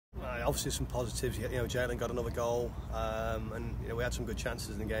obviously some positives. Jalon got another goal, and we had some good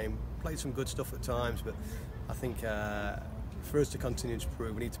chances in the game. Played some good stuff at times, but I think for us to continue to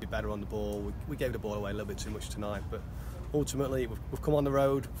improve, we need to be better on the ball. We gave the ball away a little bit too much tonight, but ultimately we've come on the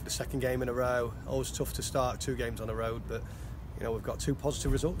road for the second game in a row. Always tough to start 2 games on the road, but we've got 2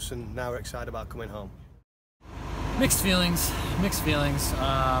 positive results, and now we're excited about coming home. Mixed feelings.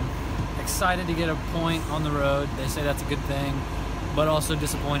 Excited to get a point on the road. They say that's a good thing, but also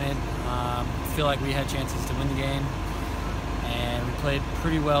disappointed. Feel like we had chances to win the game, and we played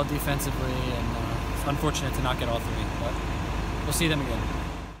pretty well defensively, and it's unfortunate to not get all 3, but we'll see them again.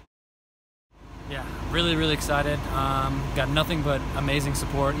 Yeah, really excited. Got nothing but amazing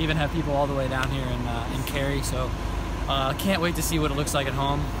support. Even have people all the way down here in Cary, so can't wait to see what it looks like at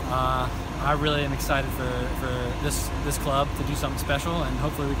home. I really am excited for this club to do something special, and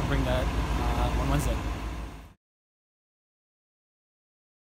hopefully we can bring that on Wednesday.